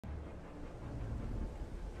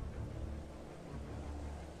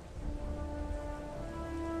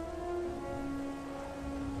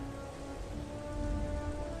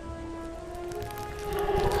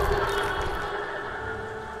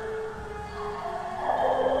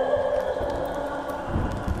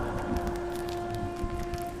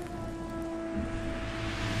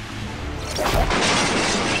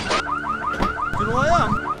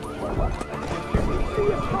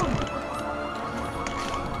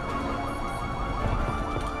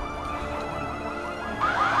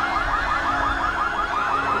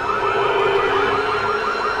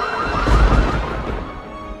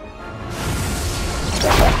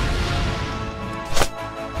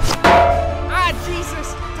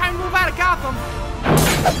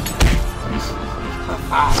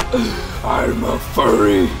I'm a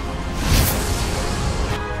furry.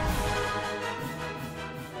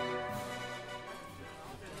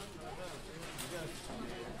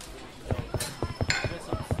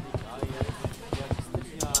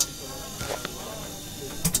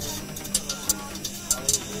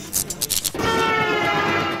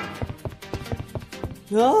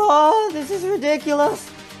 Oh, this is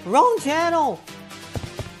ridiculous. Wrong channel.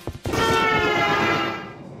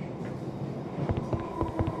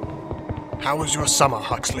 How was your summer,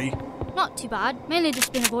 Huxley? Not too bad. Mainly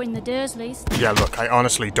just been avoiding the Dursleys. Yeah, look, I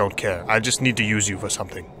honestly don't care. I just need to use you for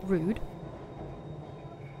something. Rude.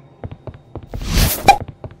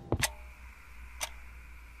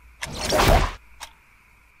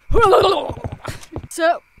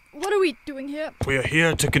 So, what are we doing here? We are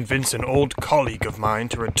here to convince an old colleague of mine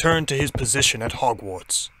to return to his position at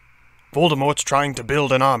Hogwarts. Voldemort's trying to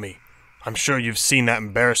build an army. I'm sure you've seen that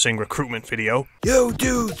embarrassing recruitment video. Yo,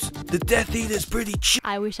 dudes, the Death Eater's pretty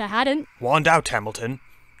I wish I hadn't. Wand out, Hamilton.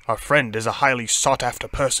 Our friend is a highly sought-after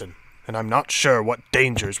person, and I'm not sure what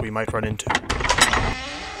dangers we might run into.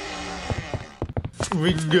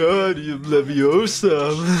 Wingardium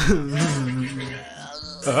Leviosa.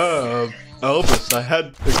 Albus, I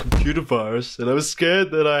had a computer virus, and I was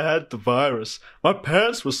scared that I had the virus. My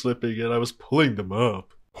pants were slipping, and I was pulling them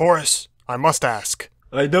up. Horace, I must ask.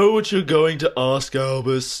 I know what you're going to ask,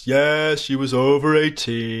 Albus. Yes, she was over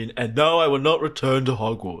 18, and no, I will not return to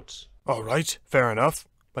Hogwarts. All right, fair enough.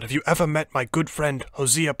 But have you ever met my good friend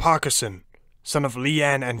Hosea Parkinson, son of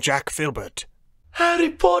Leanne and Jack Filbert? Harry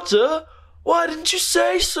Potter? Why didn't you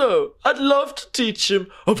say so? I'd love to teach him.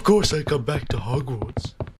 Of course I come back to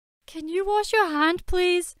Hogwarts. Can you wash your hand,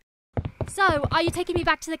 please? So, are you taking me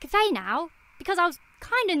back to the cafe now? Because I was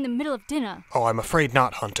kind of in the middle of dinner. Oh, I'm afraid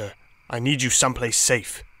not, Hunter. I need you someplace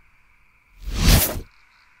safe.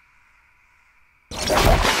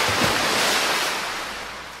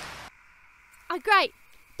 Oh, great.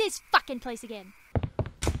 This fucking place again.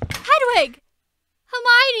 Hedwig!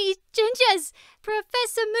 Hermione! Gingers!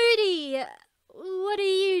 Professor Moody! What are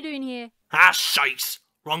you doing here? Ah, shite!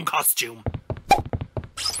 Wrong costume.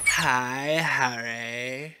 Hi,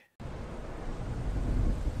 Harry.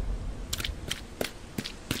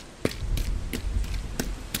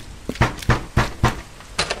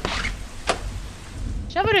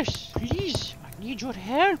 Severus, please, I need your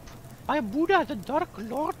help. My Buddha, the Dark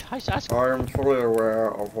Lord, has asked— I am fully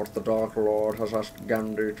aware of what the Dark Lord has asked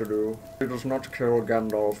Gandhi to do. If he does not kill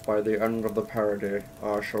Gandalf by the end of the parody,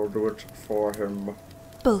 I shall do it for him.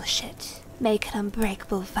 Bullshit. Make an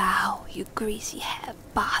unbreakable vow, you greasy-haired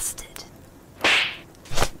bastard.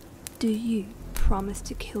 Do you promise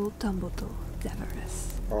to kill Dumbledore,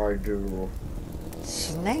 Severus? I do.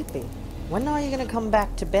 Snapey, when are you gonna come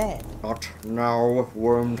back to bed? Not now,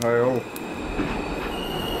 Wormtail.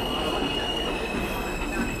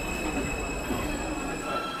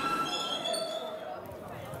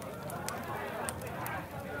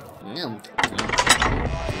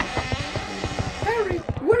 Harry,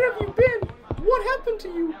 where have you been? What happened to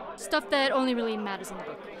you? Stuff that only really matters in the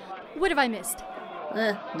book. What have I missed?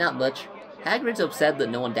 Not much. Hagrid's upset that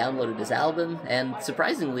no one downloaded his album, and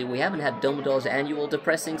surprisingly, we haven't had Dumbledore's annual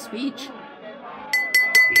depressing speech.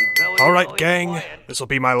 Alright, gang. This'll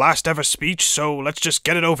be my last ever speech, so let's just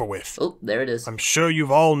get it over with. Oh, there it is. I'm sure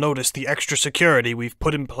you've all noticed the extra security we've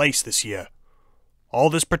put in place this year. All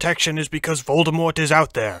this protection is because Voldemort is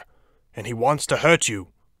out there, and he wants to hurt you.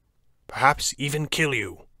 Perhaps even kill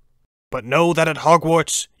you. But know that at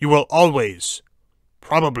Hogwarts, you will always,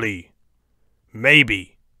 probably,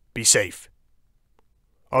 maybe, be safe.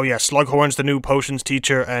 Oh yeah, Slughorn's the new potions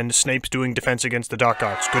teacher, and Snape's doing defense against the dark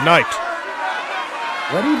arts. Good night.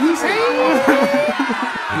 What did he say?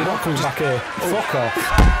 You're not coming back here. Fuck off.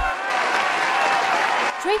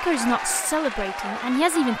 Draco's not celebrating, and he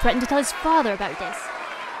hasn't even threatened to tell his father about this.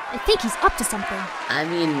 I think he's up to something. I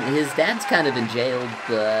mean, his dad's kind of in jail,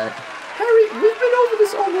 but... Harry, we've been over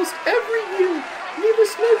this almost every year. Neither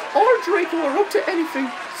Snape or Draco are up to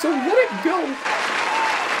anything, so let it go.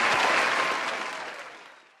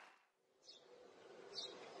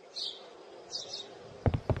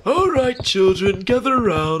 Alright, children, gather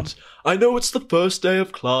around. I know it's the first day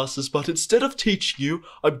of classes, but instead of teaching you,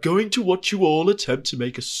 I'm going to watch you all attempt to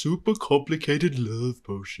make a super complicated love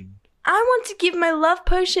potion. I want to give my love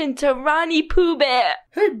potion to Ronnie Pooh Bear.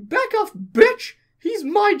 Hey, back off, bitch! He's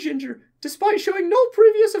my Ginger, despite showing no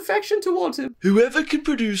previous affection towards him. Whoever can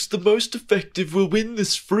produce the most effective will win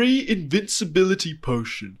this free invincibility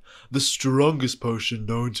potion, the strongest potion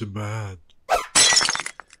known to man.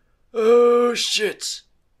 Oh, shit.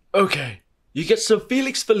 Okay, you get some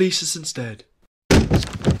Felix Felicis instead.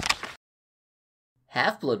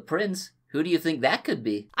 Half-Blood Prince? Who do you think that could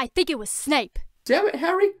be? I think it was Snape. Damn it,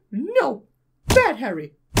 Harry! No! Bad,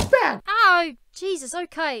 Harry! Bad! Oh, Jesus,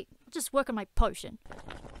 okay. I'll just work on my potion.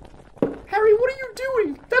 Harry, what are you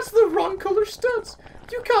doing? That's the wrong color studs.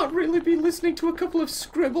 You can't really be listening to a couple of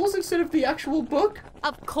scribbles instead of the actual book.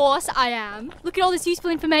 Of course I am. Look at all this useful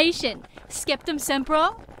information. Skeptum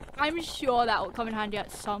Sempra. I'm sure that will come in handy at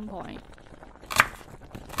some point.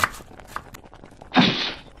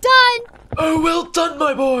 Done! Oh, well done,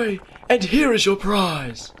 my boy! And here is your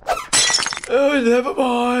prize. Oh, never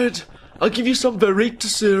mind. I'll give you some Verita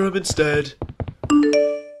serum instead.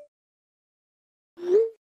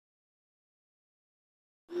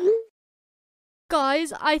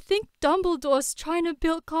 Guys, I think Dumbledore's trying to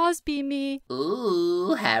Bill Cosby me.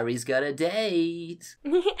 Ooh, Harry's got a date. I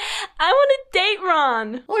want to date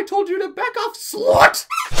Ron. I told you to back off, slut!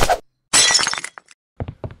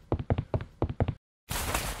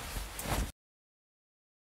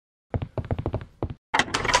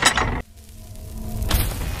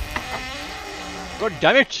 God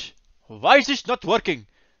damn it! Why is this not working?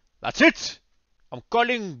 That's it! I'm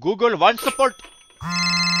calling Google One Support.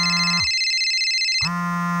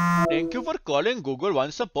 Thank you for calling Google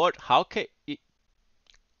One Support. How can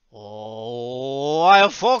Oh, I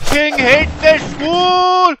fucking hate this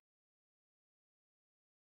school!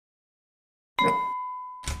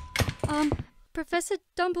 Professor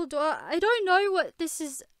Dumbledore, I don't know what this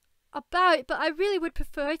is about, but I really would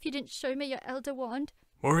prefer if you didn't show me your Elder Wand.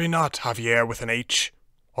 Worry not, Javier with an H.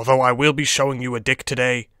 Although I will be showing you a dick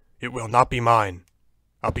today, it will not be mine.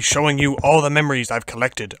 I'll be showing you all the memories I've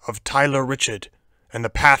collected of Tyler Richard, and the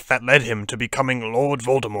path that led him to becoming Lord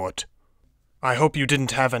Voldemort. I hope you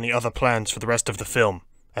didn't have any other plans for the rest of the film,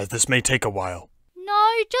 as this may take a while. No,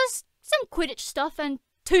 just some Quidditch stuff and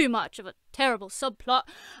too much of a terrible subplot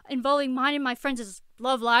involving mine and my friends'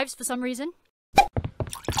 love lives for some reason.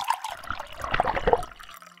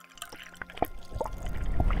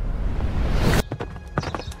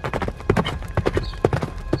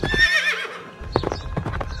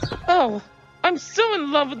 Oh, I'm so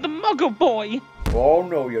in love with the Muggle boy. Oh,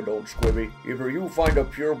 no you don't, Squibby. Either you find a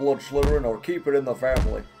pureblood Slytherin or keep it in the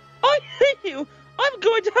family. I hate you. I'm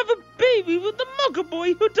going to have a baby with the Muggle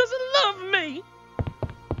boy who doesn't love me.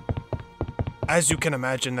 As you can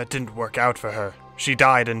imagine, that didn't work out for her. She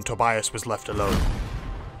died and Tobias was left alone.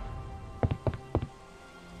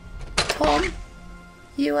 Tom,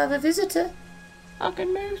 you have a visitor. I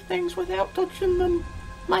can move things without touching them.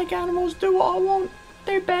 Make animals do what I want.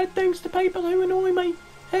 Do bad things to people who annoy me.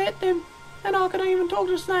 Hurt them. And I can even talk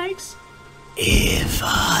to snakes. If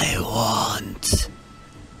I want.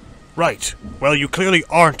 Right. Well, you clearly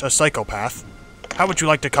aren't a psychopath. How would you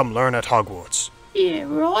like to come learn at Hogwarts? Yeah,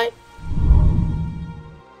 right?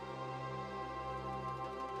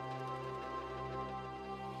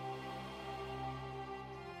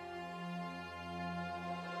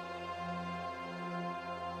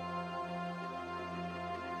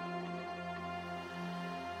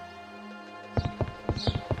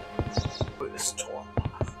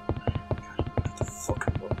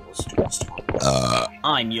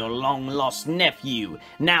 I'm your long-lost nephew.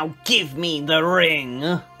 Now give me the ring.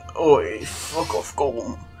 Oi, fuck off,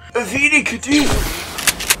 Gollum. Avini Kedavra!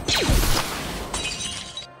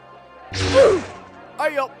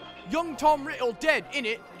 Hey up, young Tom Riddle dead,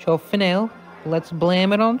 innit? Chaufinel, let's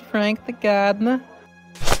blame it on Frank the gardener.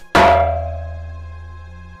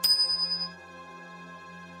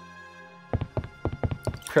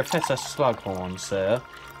 Professor Slughorn, sir.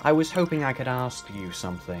 I was hoping I could ask you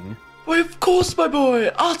something. Why, of course, my boy!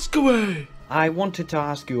 Ask away! I wanted to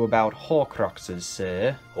ask you about Horcruxes,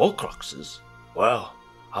 sir. Horcruxes? Well,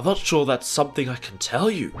 I'm not sure that's something I can tell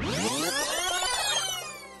you.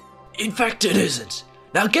 In fact, it isn't.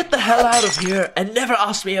 Now get the hell out of here and never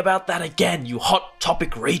ask me about that again, you hot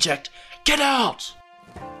topic reject. Get out!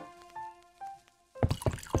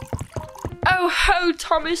 Oh ho,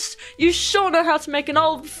 Thomas! You sure know how to make an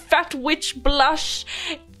old fat witch blush.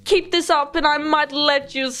 Keep this up and I might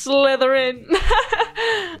let you slither in.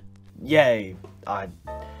 Yay. I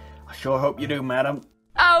sure hope you do, madam.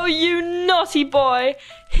 Oh, you naughty boy!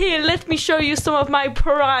 Here, let me show you some of my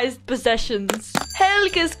prized possessions.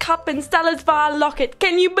 Helga's cup and Stalasvar locket.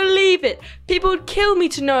 Can you believe it? People would kill me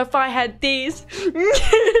to know if I had these.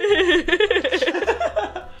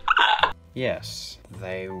 Yes,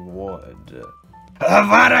 they would.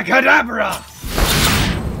 Avada Kedavra!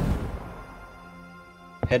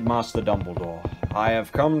 Headmaster Dumbledore, I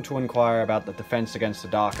have come to inquire about the Defense Against the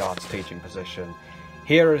Dark Arts teaching position.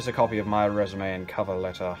 Here is a copy of my resume and cover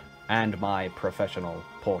letter, and my professional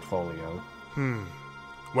portfolio.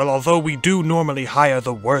 Well, although we do normally hire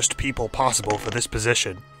the worst people possible for this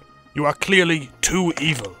position, you are clearly too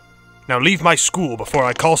evil. Now leave my school before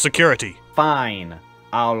I call security. Fine,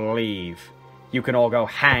 I'll leave. You can all go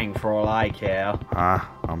hang for all I care.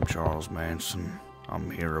 I'm Charles Manson. I'm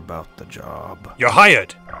here about the job. You're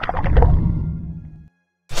hired!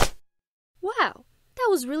 Wow, that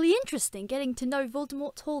was really interesting getting to know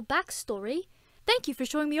Voldemort's whole backstory. Thank you for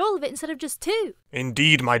showing me all of it instead of just 2.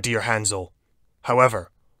 Indeed, my dear Hansel. However,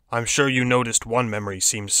 I'm sure you noticed one memory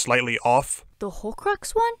seems slightly off. The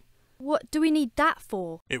Horcrux one? What do we need that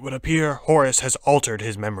for? It would appear Horace has altered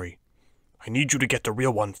his memory. I need you to get the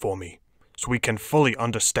real one for me, so we can fully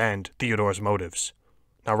understand Theodore's motives.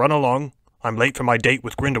 Now run along. I'm late for my date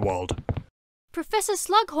with Grindelwald. Professor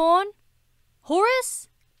Slughorn? Horace?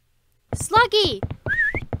 Sluggy!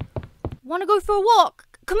 Wanna go for a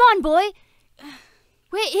walk? Come on, boy!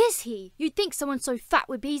 Where is he? You'd think someone so fat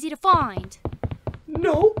would be easy to find.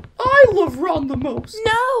 No, I love Ron the most.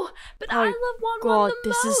 No, but I love Ron God, the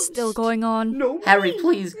this most. is still going on. No, Harry,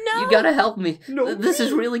 please, No. you gotta help me. No, This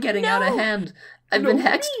is really getting out of hand. I've been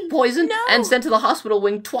hexed, me. poisoned, and sent to the hospital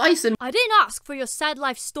wing twice, and I didn't ask for your sad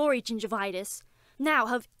life story, Gingivitis. Now,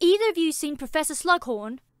 have either of you seen Professor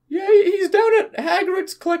Slughorn? Yeah, he's down at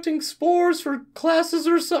Hagrid's collecting spores for classes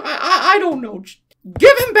or so. I don't know.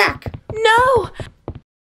 Give him back. No!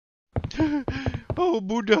 Oh,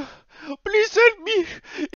 Buddha, please help me.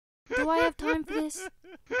 Do I have time for this?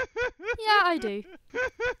 Yeah, I do.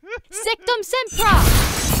 Sectum Sempra!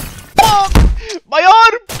 Oh, my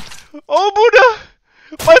arm! Oh,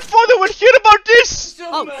 Buddha! My father will hear about this!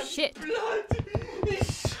 Oh, shit.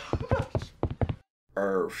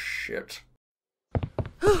 Oh, shit.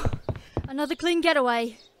 Another clean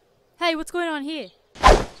getaway. Hey, what's going on here?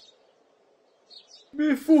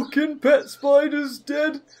 Me fucking pet spider's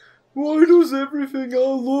dead. Why does everything I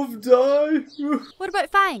love die? What about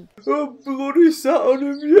Fang? I bloody sat on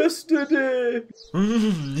him yesterday.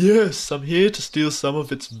 Yes, I'm here to steal some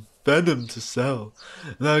of its venom to sell.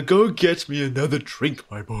 Now go get me another drink,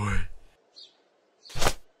 my boy.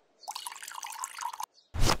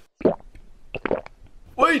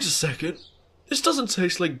 Wait a second. This doesn't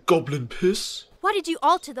taste like goblin piss. Why did you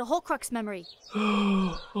alter the Horcrux memory?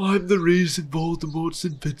 I'm the reason Voldemort's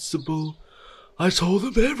invincible. I told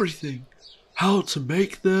them everything. How to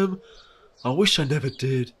make them. I wish I never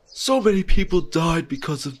did. So many people died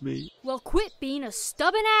because of me. Well, quit being a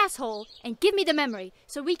stubborn asshole and give me the memory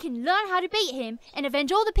so we can learn how to beat him and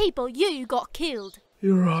avenge all the people you got killed.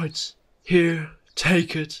 You're right. Here,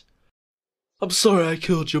 take it. I'm sorry I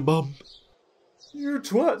killed your mum. You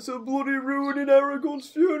twats are bloody ruining Aragorn's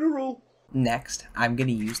funeral. Next, I'm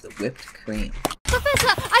gonna use the whipped cream. Professor,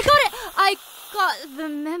 I got it! I got the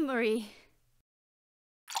memory.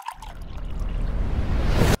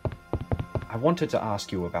 I wanted to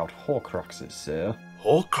ask you about Horcruxes, sir.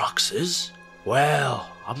 Horcruxes? Well,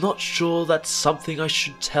 I'm not sure that's something I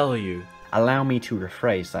should tell you. Allow me to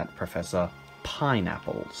rephrase that, Professor.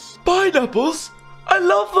 Pineapples. Pineapples? I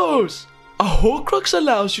love those! A Horcrux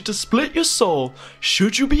allows you to split your soul.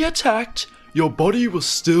 Should you be attacked, your body will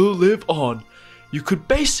still live on. You could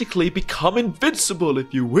basically become invincible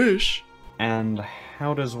if you wish. And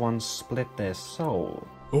how does one split their soul?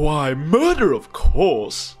 Why, murder, of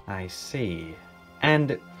course. I see.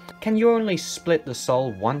 And can you only split the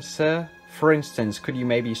soul once, sir? For instance, could you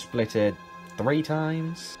maybe split it 3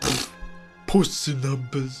 times? Pussy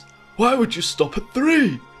numbers. Why would you stop at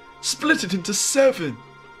 3? Split it into 7.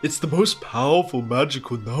 It's the most powerful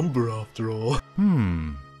magical number after all.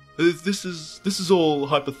 This is all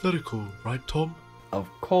hypothetical, right, Tom? Of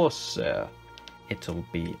course, sir. It'll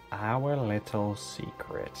be our little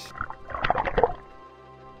secret.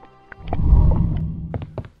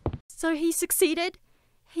 So he succeeded?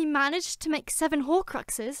 He managed to make 7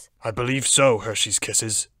 Horcruxes? I believe so, Hershey's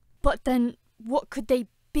Kisses. But then, what could they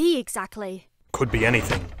be exactly? Could be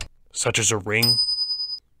anything, such as a ring,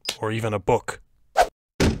 or even a book.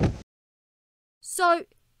 So,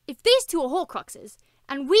 if these 2 are Horcruxes,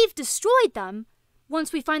 and we've destroyed them,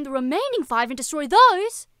 once we find the remaining 5 and destroy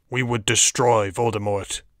those... We would destroy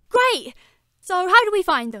Voldemort. Great! So how do we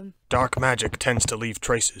find them? Dark magic tends to leave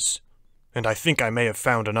traces, and I think I may have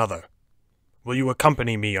found another. Will you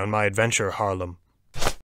accompany me on my adventure, Harlem?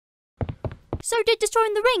 So did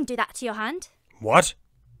destroying the ring do that to your hand? What?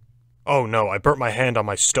 Oh no, I burnt my hand on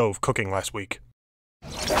my stove cooking last week.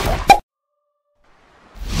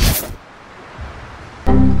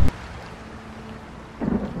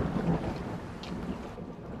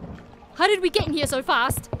 How did we get in here so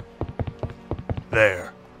fast?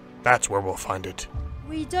 There. That's where we'll find it.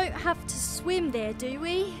 We don't have to swim there, do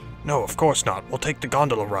we? No, of course not. We'll take the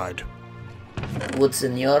gondola ride. Would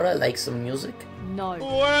Senora like some music? No.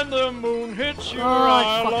 When the moon hits your Oh,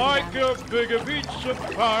 eye fucking like damn a big pizza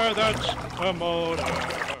pie, that's a motor.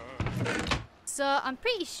 Sir, I'm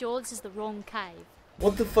pretty sure this is the wrong cave.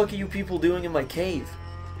 What the fuck are you people doing in my cave?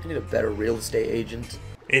 I need a better real estate agent.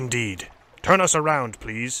 Indeed. Turn us around,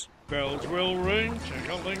 please. Bells will ring,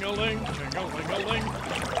 ting-a-ling-a-ling, ting-a-ling-a-ling.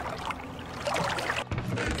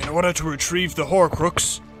 In order to retrieve the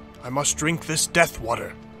Horcrux, I must drink this death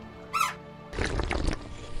water.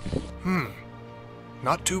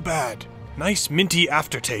 Not too bad. Nice minty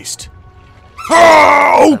aftertaste.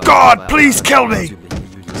 Oh God, please kill me!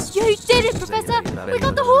 You did it, Professor! We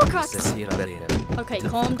got the Horcrux! Okay,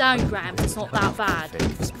 calm down, Gramps. It's not that bad.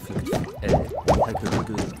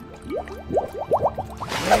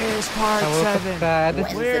 Where's part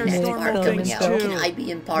 7? Where's Storm part Things coming out? 2? Can I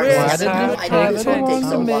be in part Where's 7? part I know this won't take so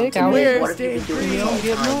long to make. Where's What have you been doing Stage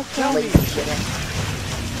this whole 3? time? Lazy shit.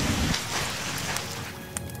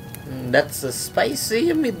 That's a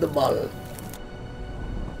spicy meatball.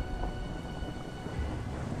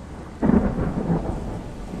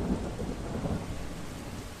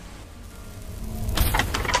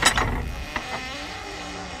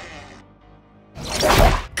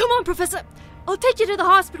 Come on, Professor! I'll take you to the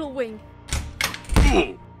hospital wing.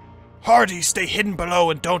 Hardy, stay hidden below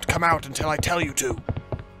and don't come out until I tell you to.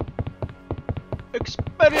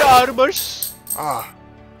 Expelliarmus! Ah,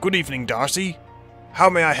 good evening, Darcy. How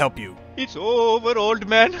may I help you? It's over, old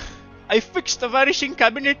man. I fixed the vanishing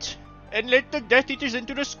cabinet and let the Death Eaters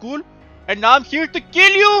into the school, and now I'm here to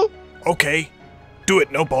kill you! Okay. Do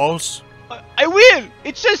it, no balls. I will!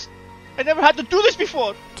 It's just... I never had to do this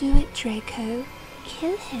before! Do it, Draco.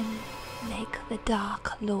 Kill him. Make the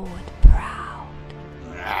Dark Lord proud.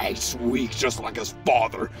 He's weak just like his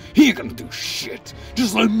father. He ain't gonna do shit.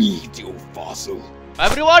 Just let me eat you, fossil.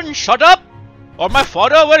 Everyone, shut up! Or my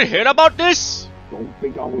father will hear about this! Don't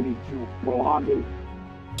think I will eat you, Blondie.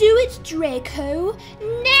 Do it, Draco!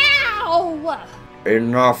 Now!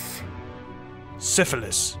 Enough.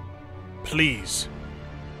 Syphilis. Please.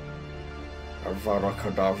 Avada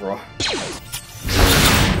Kedavra.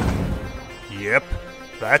 Yep,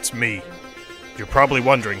 that's me. You're probably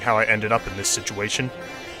wondering how I ended up in this situation.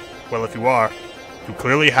 Well, if you are, you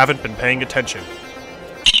clearly haven't been paying attention.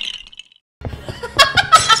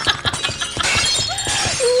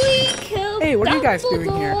 Hey, what are you guys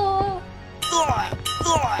doing here?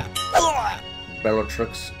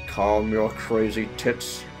 Bellatrix, calm your crazy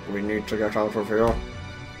tits. We need to get out of here.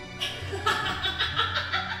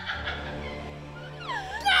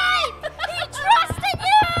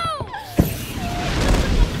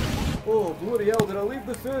 Oh, bloody hell, did I leave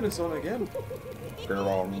the furnace on again? Go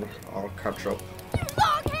on, I'll catch up.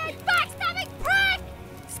 Long-haired backstabbing prick!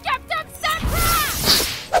 Skeptum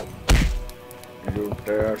Sacra! You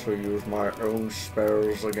dare to use my own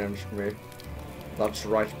spells against me? That's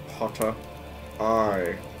right, Potter.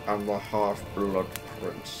 I am the Half-Blood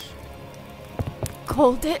Prince.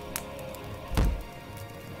 Called it.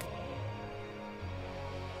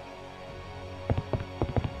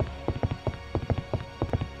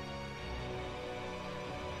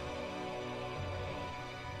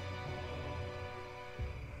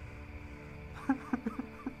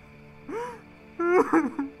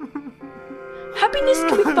 Happiness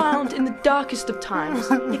can be found in the darkest of times,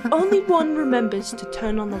 if only one remembers to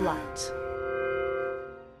turn on the light.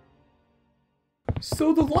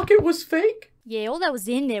 So the locket was fake? Yeah, all that was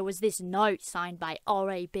in there was this note signed by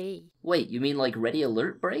R.A.B. Wait, you mean like Ready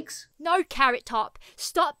Alert breaks? No, Carrot Top.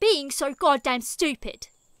 Stop being so goddamn stupid.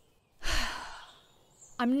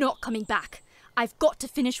 I'm not coming back. I've got to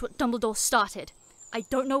finish what Dumbledore started. I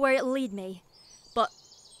don't know where it'll lead me, but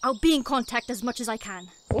I'll be in contact as much as I can.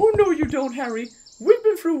 Oh no you don't, Harry. We've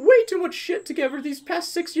been through way too much shit together these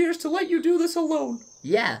past 6 years to let you do this alone.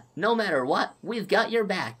 Yeah, no matter what, we've got your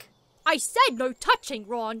back. I said no touching,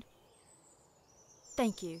 Ron.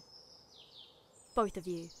 Thank you. Both of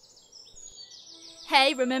you.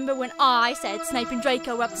 Hey, remember when I said Snape and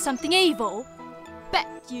Draco were up to something evil? Bet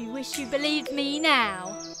you wish you believed me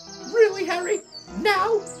now. Really, Harry?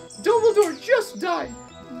 Now? Dumbledore just died.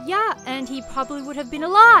 Yeah, and he probably would have been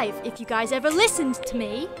alive if you guys ever listened to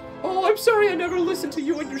me. Oh, I'm sorry I never listened to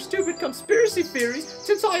you and your stupid conspiracy theories,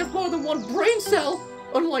 since I have more than one brain cell,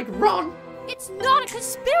 unlike Ron. It's not a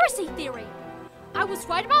conspiracy theory. I was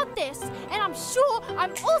right about this, and I'm sure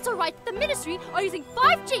I'm also right that the Ministry are using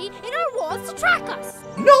 5G in our walls to track us.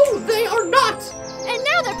 No, they are not! And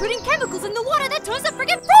now they're putting chemicals in the water that turns the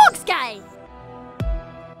friggin' frogs gay!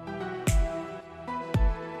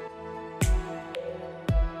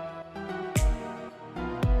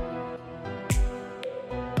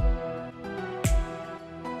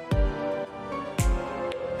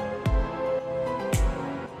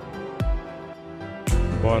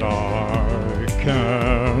 but I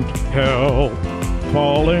can't help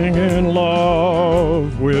falling in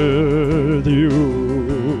love with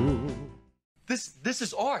you. This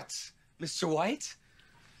is art, Mr. White.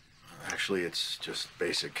 Actually, it's just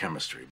basic chemistry.